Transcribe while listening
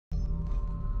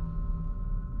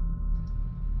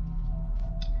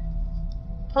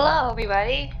Hello,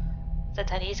 everybody. It's a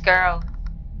Chinese girl.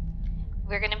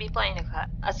 We're gonna be playing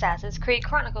Assassin's Creed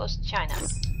Chronicles China.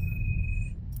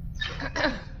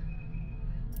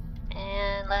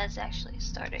 And let's actually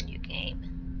start a new game.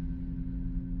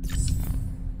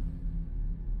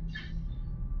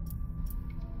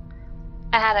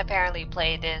 I had apparently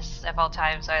played this several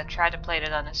times. I tried to play it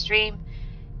on a stream.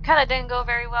 Kinda didn't go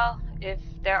very well. If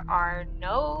there are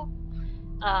no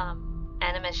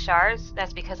animus shards,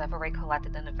 that's because I've already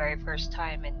collected them the very first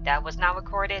time and that was not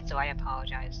recorded, so I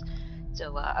apologize.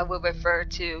 So I will refer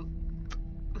to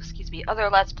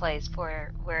other Let's Plays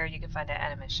for where you can find the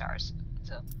animus shards.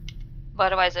 So, but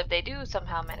otherwise, if they do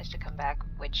somehow manage to come back,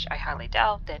 which I highly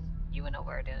doubt, then you will know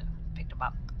where to pick them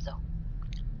up. So,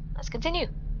 let's continue.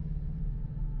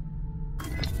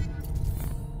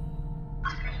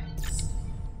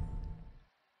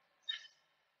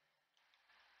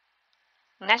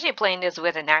 I'm actually playing this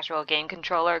with an actual game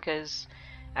controller because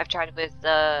I've tried it with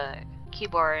the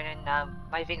keyboard and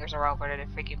my fingers are all over the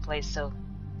freaking place. So,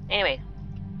 anyway,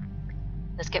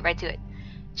 let's get right to it.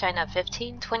 China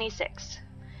 1526.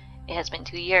 It has been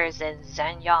 2 years and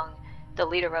Zhang Yang, the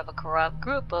leader of a corrupt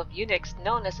group of eunuchs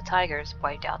known as the Tigers,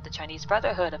 wiped out the Chinese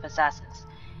Brotherhood of Assassins.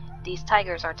 These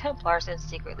Tigers are Templars and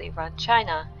secretly run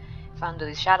China from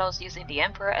the shadows, using the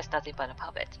Emperor as nothing but a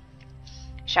puppet.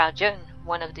 Xiao Jun,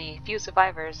 one of the few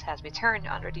survivors, has returned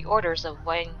under the orders of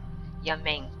Wang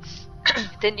Yanming,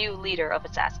 the new leader of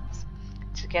assassins.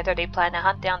 Together they plan to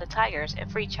hunt down the Tigers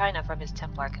and free China from his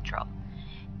Templar control.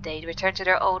 They return to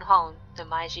their old home, the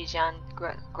Maijian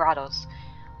Grottos.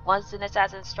 Once an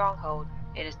assassin stronghold,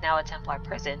 it is now a Templar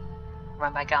prison,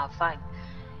 run by Gao Feng.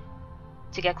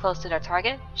 To get close to their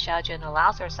target, Xiaojun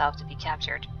allows herself to be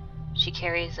captured. She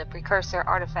carries a precursor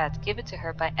artifact given to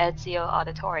her by Ezio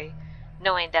Auditore,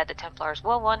 knowing that the Templars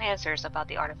will want answers about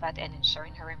the artifact and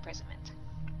ensuring her imprisonment.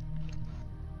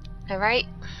 Alright,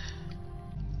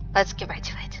 let's get right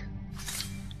to it.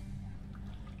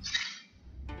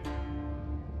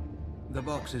 The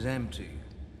box is empty,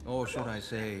 or should I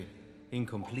say,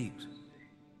 incomplete.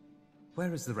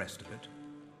 Where is the rest of it?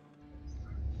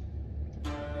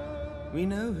 We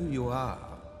know who you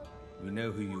are. We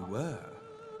know who you were.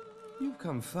 You've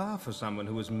come far for someone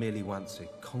who was merely once a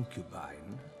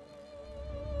concubine.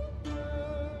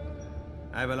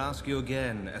 I will ask you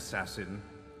again, assassin.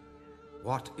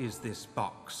 What is this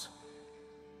box?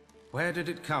 Where did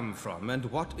it come from, and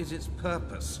what is its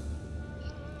purpose?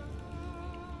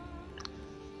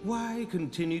 Why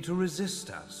continue to resist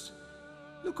us?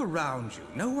 Look around you.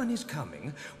 No one is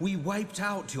coming. We wiped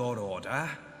out your order.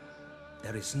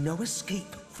 There is no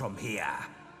escape from here.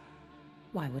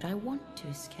 Why would I want to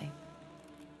escape?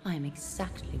 I am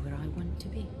exactly where I want to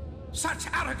be. Such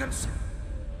arrogance!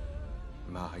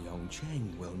 Ma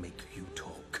Yongcheng will make you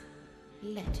talk.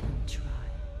 Let him try.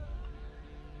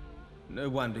 No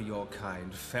wonder your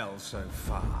kind fell so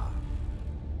far.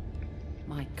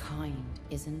 My kind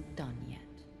isn't done yet.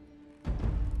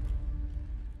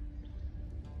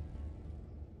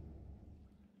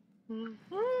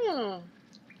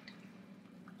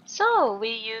 So, we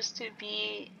used to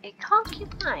be a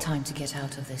concubine. Time to get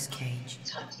out of this cage.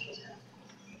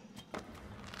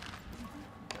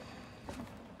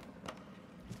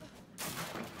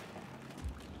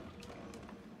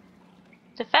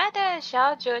 The fact that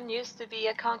Xiao Jun used to be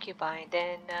a concubine,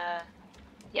 then,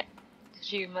 yep,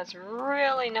 she must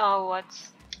really know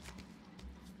what's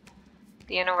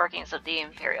the inner workings of the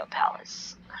Imperial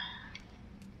Palace.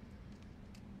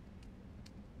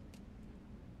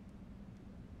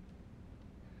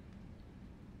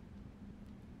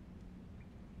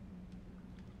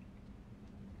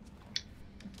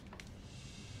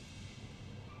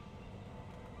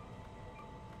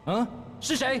 Huh?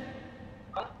 是谁？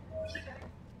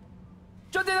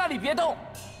站在那里别动！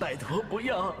拜托不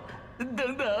要！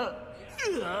等等！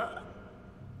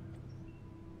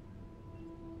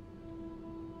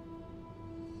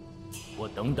我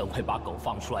等等会把狗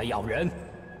放出来咬人。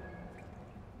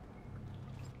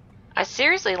I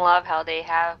seriously love how they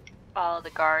have all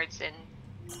the guards and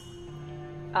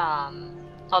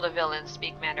all the villains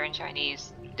speak Mandarin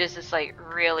Chinese. This is like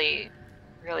really,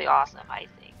 really awesome, I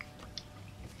think.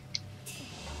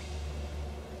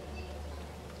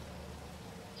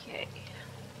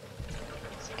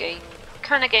 Okay. It's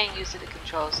kind of getting used to the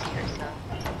controls here, so.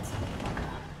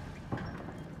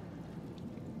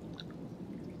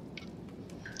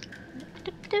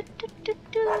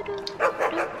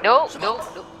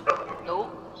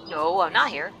 No, I'm not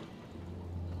here.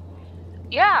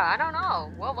 Yeah, I don't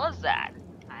know. What was that?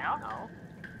 I don't know.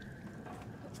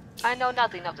 I know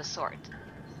nothing of the sort.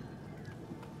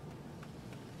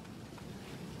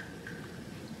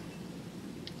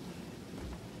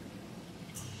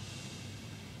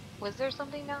 Was there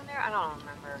something down there? I don't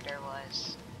remember if there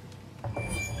was.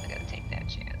 I gotta take that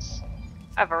chance.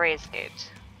 I've already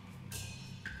escaped.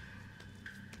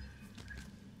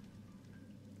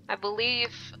 I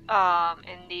believe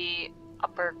in the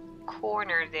upper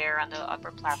corner there on the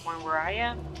upper platform where I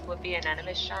am would be an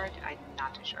animus shard. I'm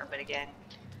not too sure, but again,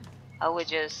 I would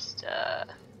just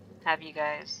have you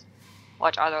guys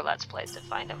watch other Let's Plays to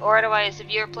find them. Or otherwise, if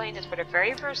you're playing this for the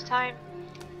very first time,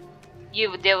 they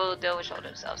will show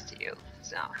themselves to you.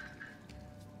 So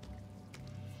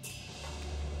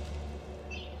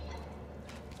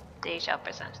they shall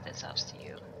present themselves to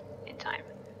you in time.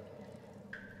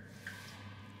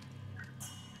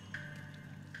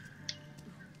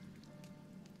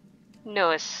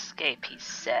 No escape, he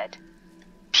said.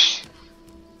 Psh.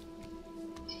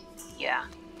 Yeah.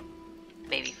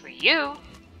 Maybe for you,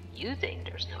 you think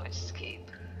there's no escape.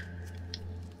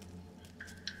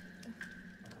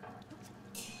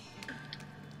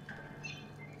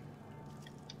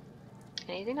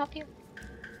 Anything up here?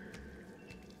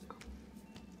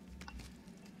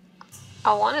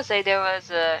 I want to say there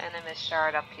was an animus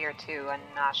shard up here too. I'm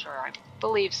not sure. I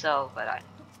believe so, but I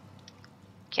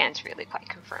can't really quite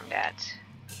confirm that.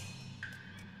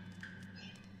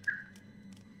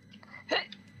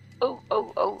 Oh.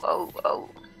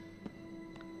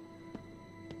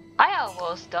 I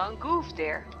almost done goofed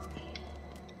there.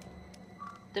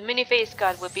 The mini-face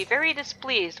god would be very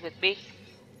displeased with me.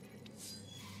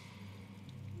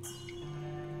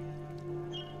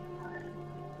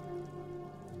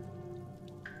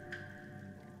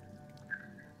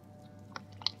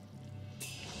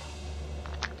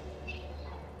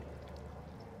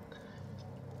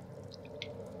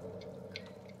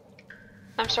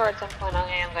 I'm sure at some point I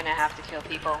am gonna have to kill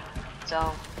people,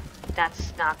 so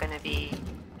that's not gonna be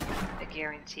a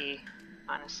guarantee,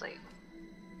 honestly.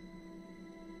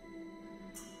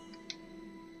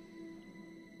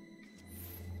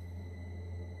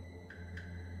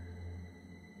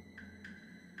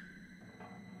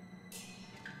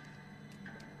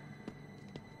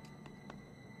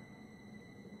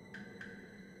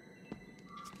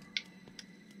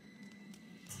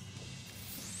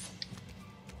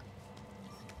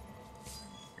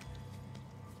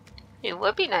 It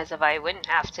would be nice if I wouldn't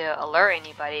have to alert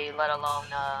anybody, let alone,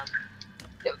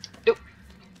 nope.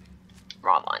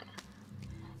 Wrong one.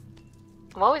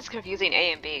 I'm always confusing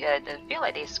A and B, I feel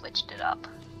like they switched it up.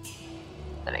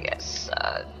 But I guess,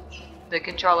 the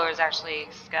controller has actually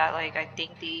got, like, I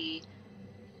think the,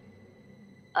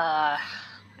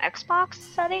 Xbox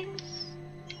settings?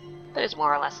 But it's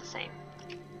more or less the same.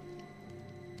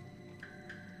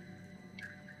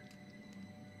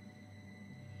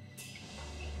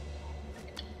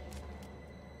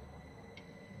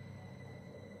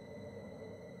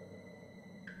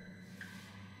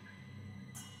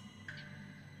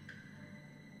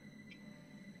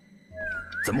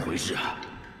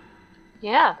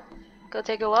 Yeah, go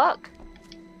take a look.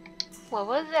 What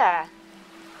was that?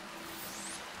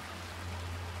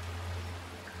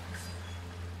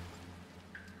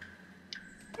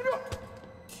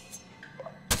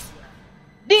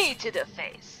 Knee to the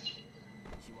face.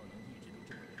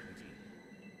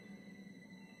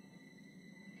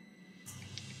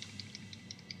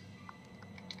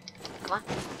 Come on.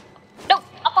 No!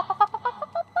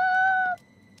 Up.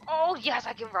 Oh, yes,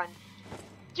 I can run.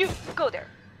 You, go there.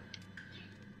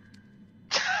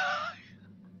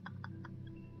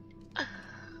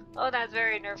 Oh, that's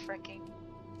very nerve-wracking.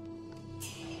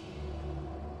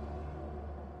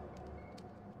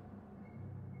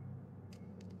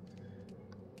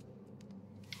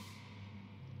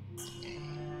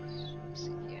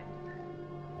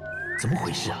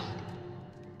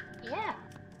 Yeah,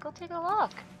 go take a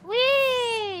look.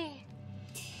 Whee!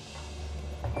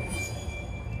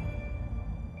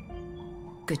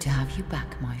 Good to have you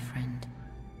back, my friend.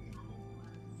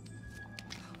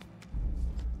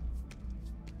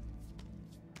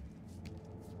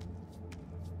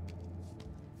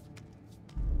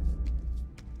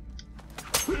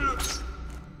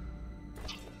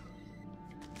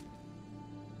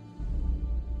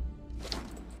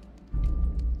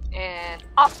 And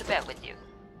off the bed with you.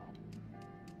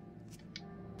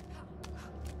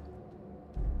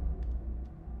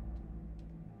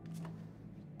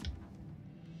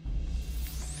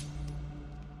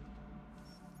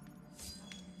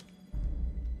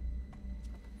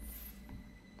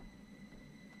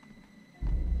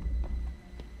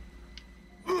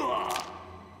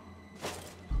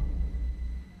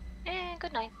 And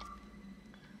good night.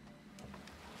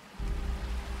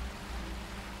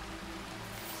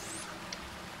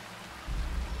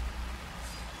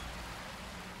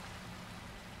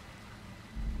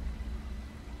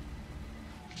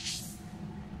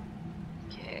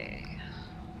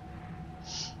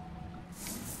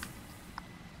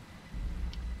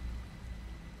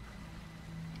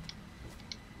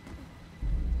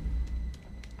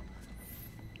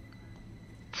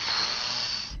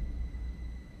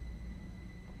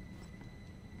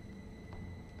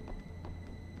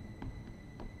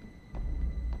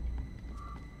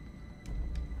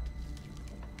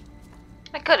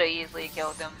 I could have easily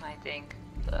killed him, I think,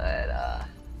 but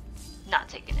not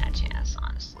taking that chance,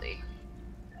 honestly.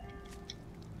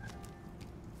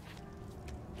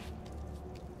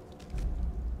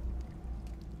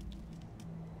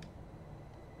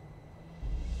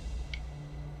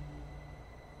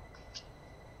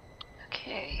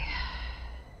 Okay.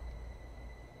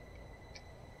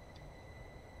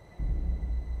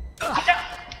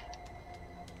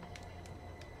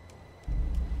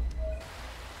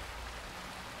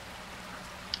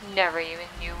 Never even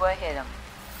knew what hit him.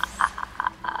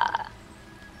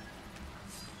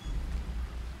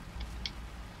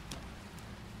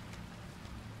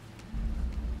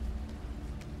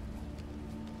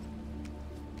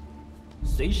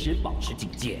随时保持警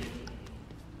戒。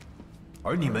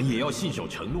而你们也要信守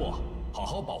承诺，好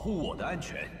好保护我的安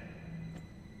全。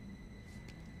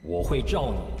我会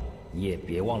罩你，你也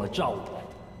别忘了罩我。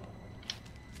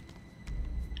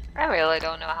I really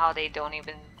don't know how they don't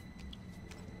even.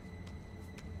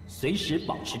 随时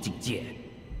保持警戒。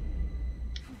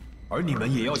而你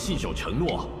们也要信守承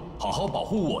诺，好好保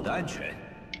护我的安全。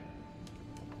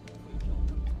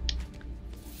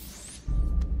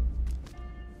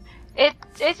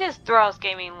It just throws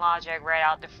gaming logic right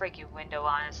out the freaking window,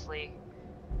 honestly.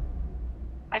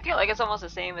 I feel like it's almost the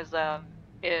same as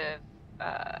if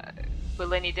with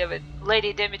Lady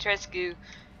Dimitrescu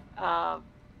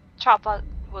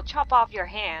will chop off your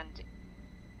hand,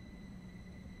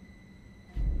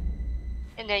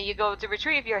 and then you go to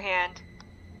retrieve your hand,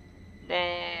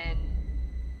 then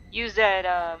use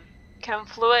that chem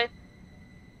fluid,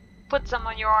 put some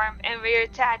on your arm, and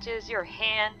reattaches your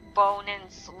hand, bone, and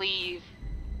sleeve,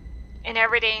 and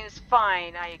everything's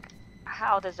fine. Like,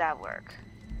 how does that work?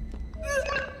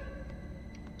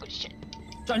 Oh shit.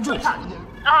 站住！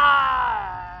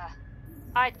 Ah!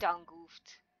 I done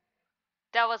goofed.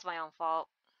 That was my own fault.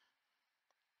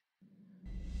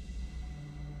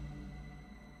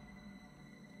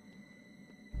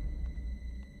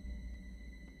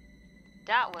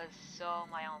 That was so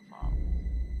my own fault.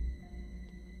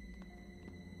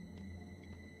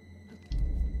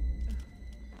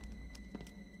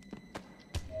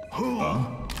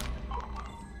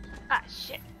 Ah,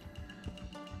 shit.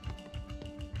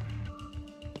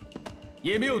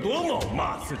 也没有多猛，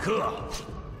马斯克。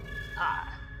 Ah,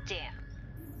 damn.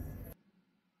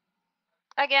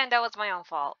 Again, that was my own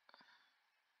fault.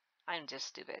 I'm just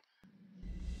stupid.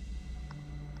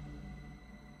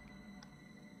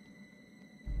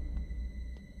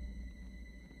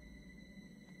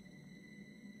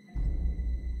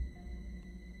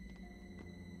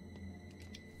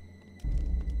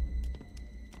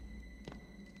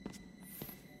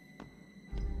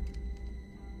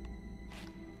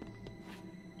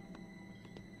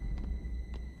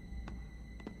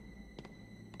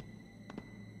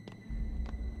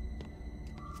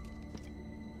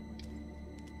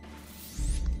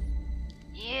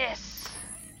 Yes.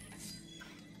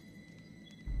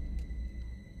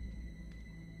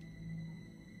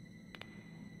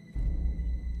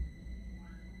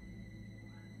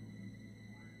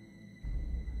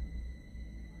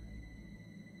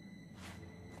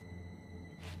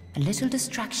 A little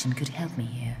distraction could help me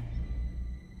here.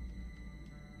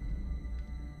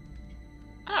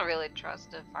 I don't really trust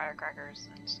the firecrackers.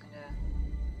 I'm just gonna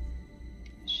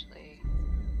actually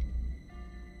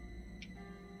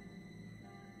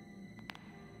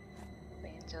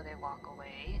wait until they walk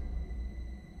away.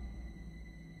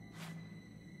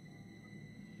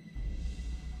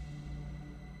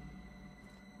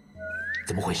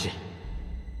 怎么回事？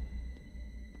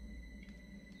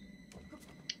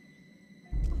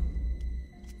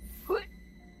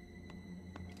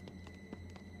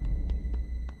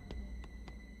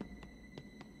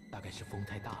 大概是风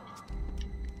太大了。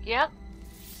 Yep.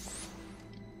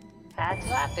 That's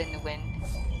what happened when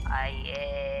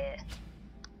I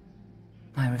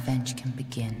My revenge can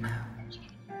begin now.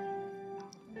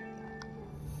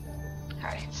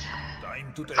 Alright.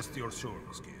 Time to test your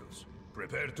sword skills.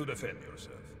 Prepare to defend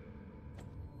yourself.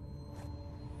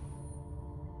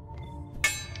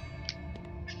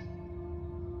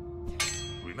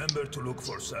 Remember to look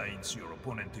for signs your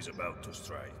opponent is about to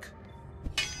strike.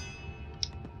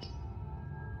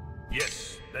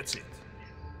 Yes, that's it.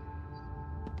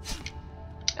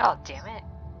 Oh, damn it.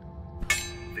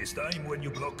 This time when you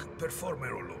block, perform a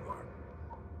rollover.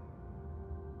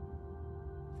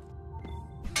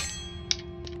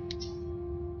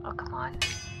 Oh, come on.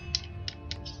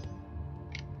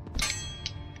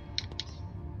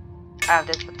 I have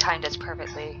this timed this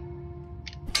perfectly.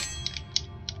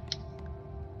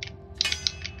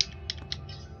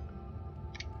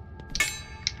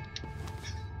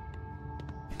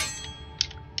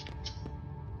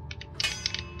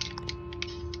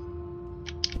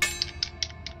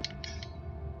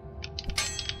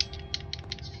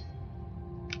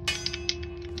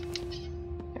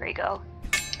 There we go.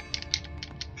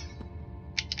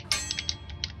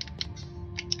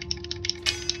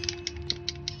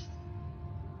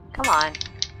 Come on.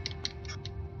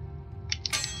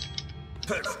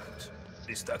 Perfect.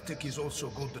 This tactic is also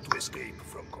good to escape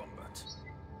from combat.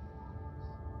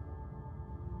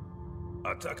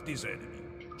 Attack this enemy.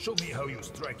 Show me how you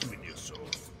strike with your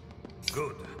sword.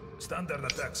 Good. Standard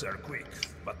attacks are quick,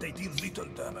 but they deal little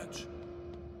damage.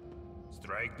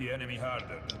 Strike the enemy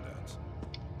harder than that.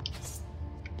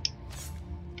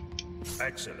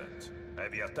 Excellent.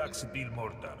 Heavy attacks deal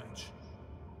more damage.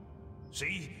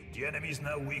 See? The enemy is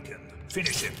now weakened.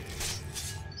 Finish him.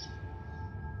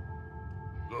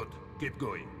 Good. Keep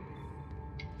going.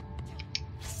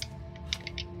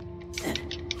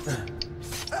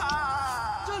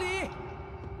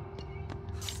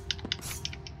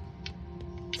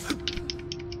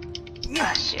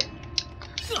 Ah, shit.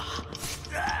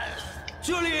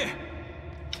 这里。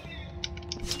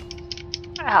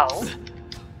 Ow.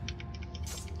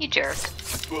 You jerk.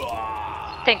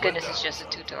 Thank goodness it's just a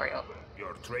tutorial.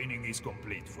 Your training is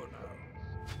complete for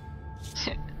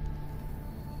now.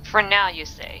 For now, you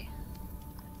say.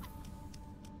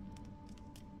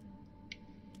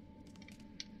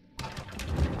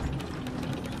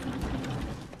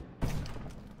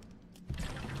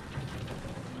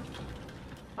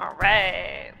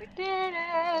 Alright, we did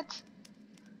it!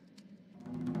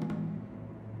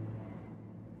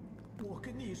 我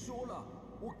跟你说了，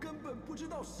我根本不知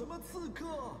道什么刺客。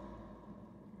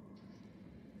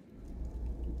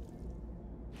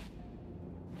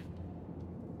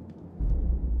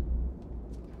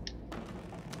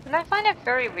 And I find it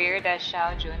very weird that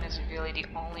Xiao Jun is really the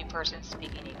only person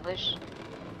speaking English.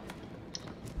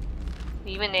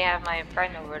 Even they have my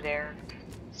friend over there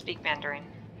speak Mandarin.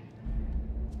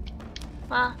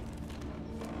 Well,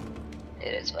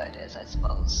 it is what it is, I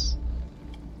suppose.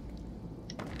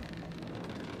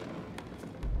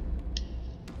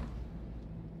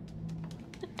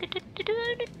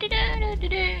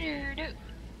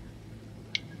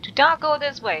 Do not go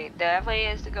this way. The way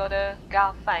is to go to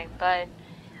Galfang, but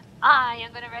I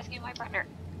am gonna rescue my partner.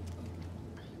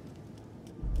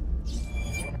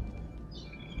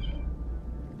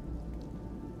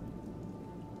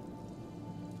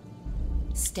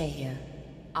 Stay here.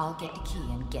 I'll get the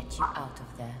key and get you out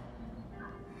of there.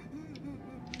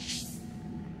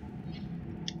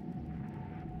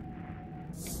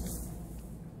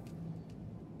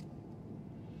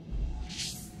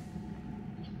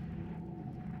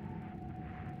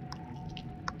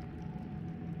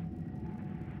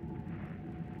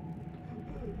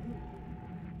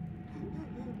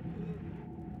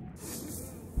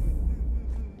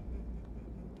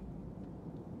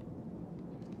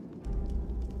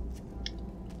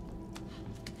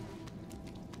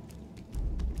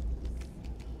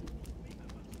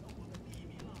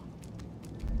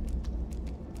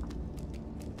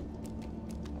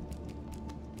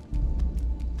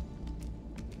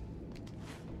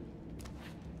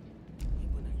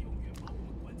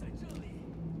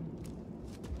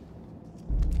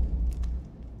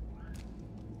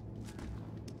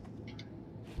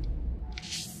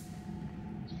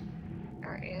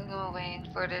 Alright, I'm gonna wait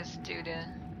for this dude to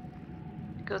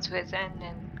go to his end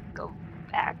and go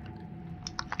back.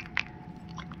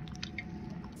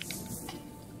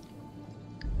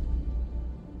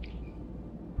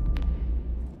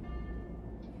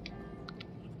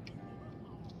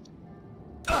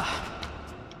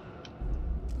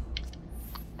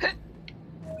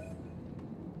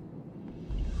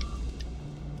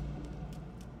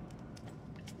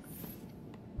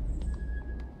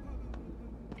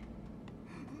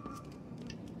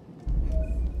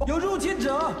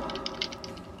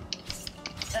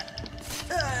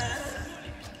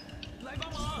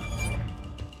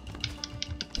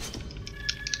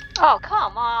 Oh,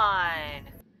 come on!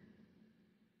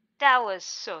 That was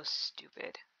so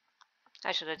stupid.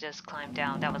 I should have just climbed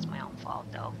down. That was my own fault,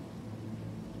 though.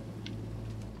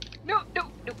 No, no,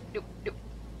 no, no, no.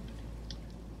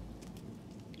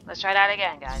 Let's try that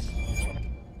again, guys.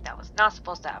 That was not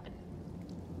supposed to happen.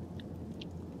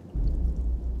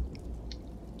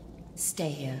 Stay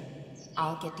here.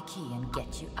 I'll get the key and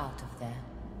get you out of there.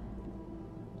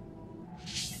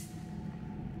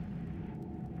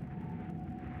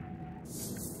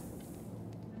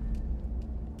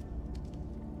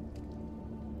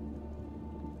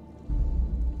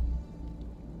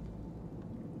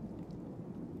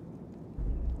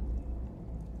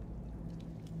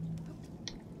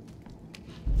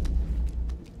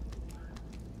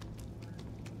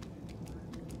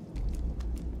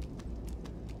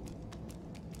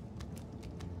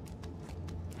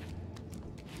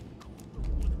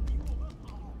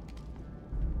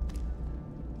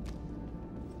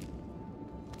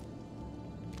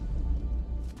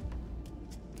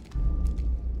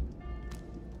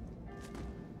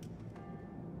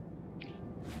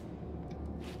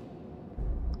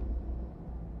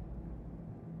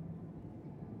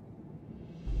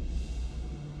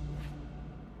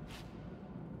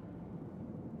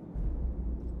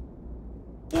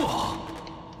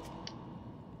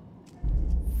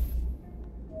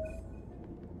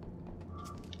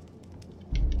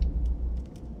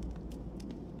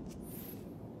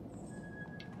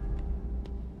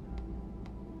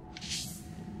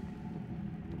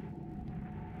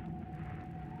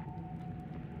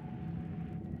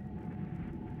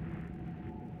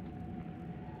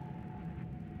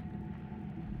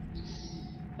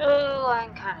 Oh,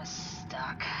 I'm kind of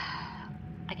stuck.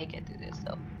 I can get through this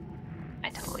though. I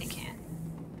totally can.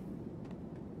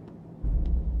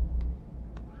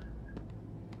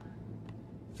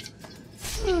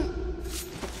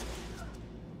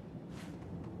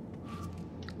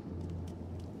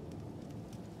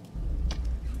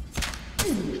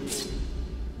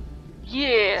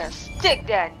 Yeah, stick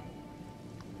that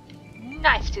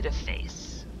knife to the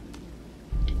face.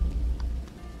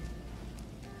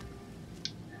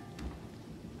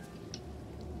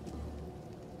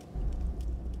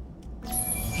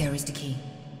 Here is the key.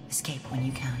 Escape when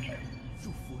you can.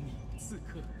 祝福你，刺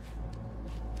客。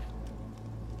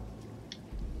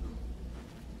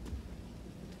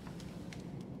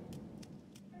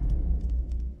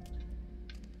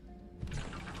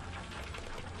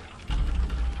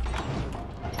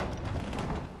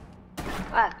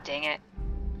 Ah, dang it.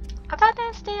 I thought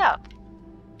that'd stay up.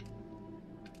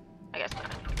 I guess not.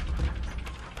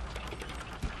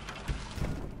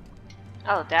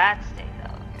 Oh, that stayed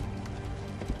up.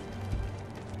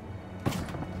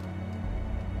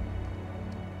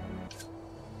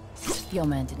 Your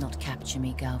men did not capture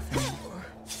me, Galfin.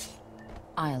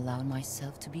 I allowed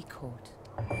myself to be caught.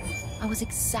 I was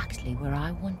exactly where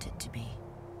I wanted to be.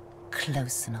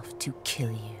 Close enough to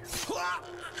kill you.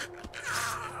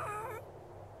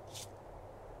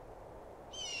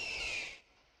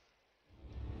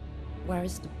 Where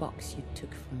is the box you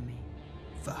took from me?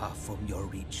 Far from your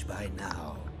reach by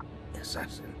now,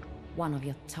 assassin. One of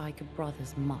your tiger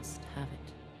brothers must have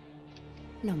it.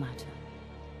 No matter.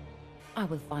 I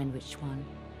will find which one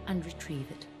and retrieve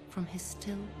it from his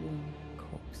still warm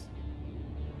corpse.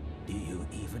 Do you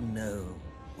even know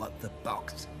what the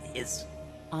box is?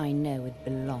 I know it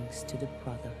belongs to the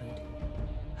Brotherhood.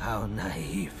 How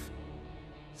naive.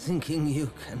 Thinking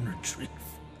you can retrieve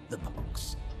the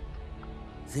box.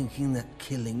 Thinking that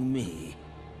killing me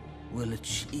will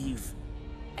achieve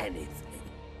anything.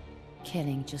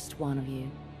 Killing just one of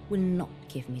you will not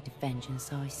give me the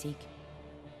vengeance I seek.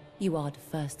 You are the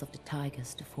first of the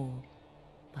tigers to fall,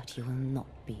 but you will not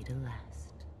be the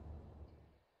last.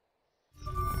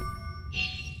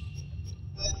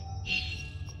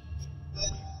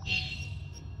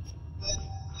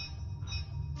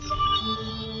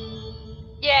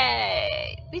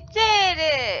 Yay! We did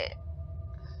it!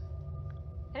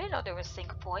 I didn't know there was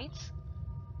sync points.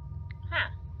 Huh.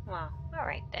 Well,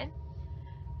 alright then.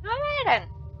 Alright then.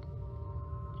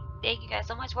 Thank you guys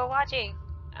so much for watching.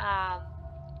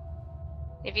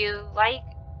 If you like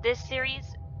this series,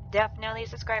 definitely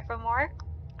subscribe for more.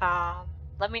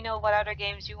 Let me know what other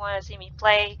games you want to see me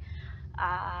play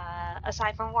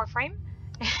aside from Warframe.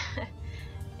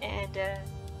 And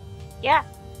yeah,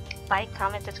 like,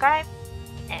 comment, subscribe,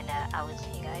 and I will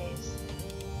see you guys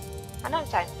another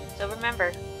time. So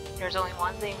remember, there's only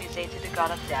one thing we say to the God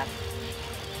of Death: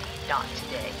 not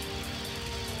today.